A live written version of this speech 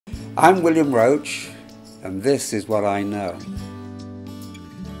I'm William Roache, and this is what I know.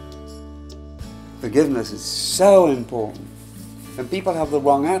 Forgiveness is so important. And people have the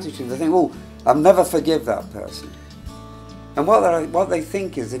wrong attitude. They think, oh, I'll never forgive that person. And what they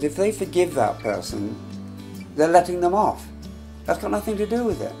think is that if they forgive that person, they're letting them off. That's got nothing to do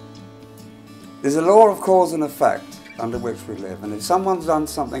with it. There's a law of cause and effect under which we live. And if someone's done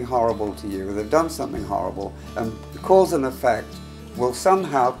something horrible to you, they've done something horrible, and the cause and effect will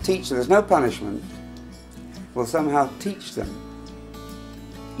somehow teach them, there's no punishment, will somehow teach them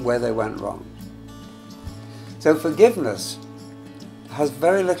where they went wrong. So forgiveness has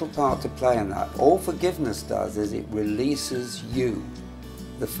very little part to play in that. All forgiveness does is it releases you,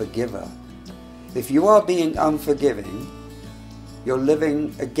 the forgiver. If you are being unforgiving, you're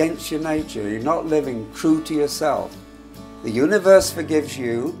living against your nature. You're not living true to yourself. The universe forgives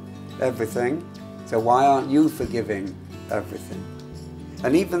you everything, so why aren't you forgiving everything?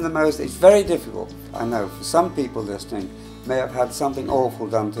 And even the most, it's very difficult, I know, for some people listening may have had something awful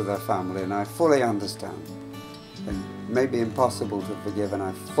done to their family, and I fully understand. It may be impossible to forgive, and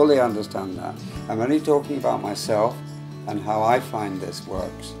I fully understand that. I'm only talking about myself and how I find this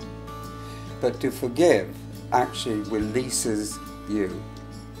works. But to forgive actually releases you.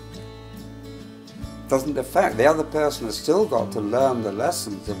 Doesn't affect, the other person has still got to learn the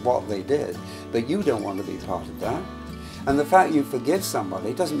lessons of what they did, but you don't want to be part of that. And the fact you forgive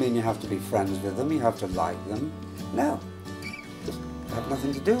somebody doesn't mean you have to be friends with them, you have to like them. No. Just have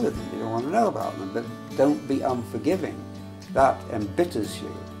nothing to do with them. You don't want to know about them, but don't be unforgiving. That embitters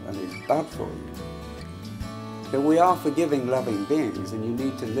you and is bad for you. But we are forgiving, loving beings, and you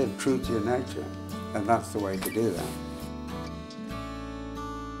need to live true to your nature, and that's the way to do that.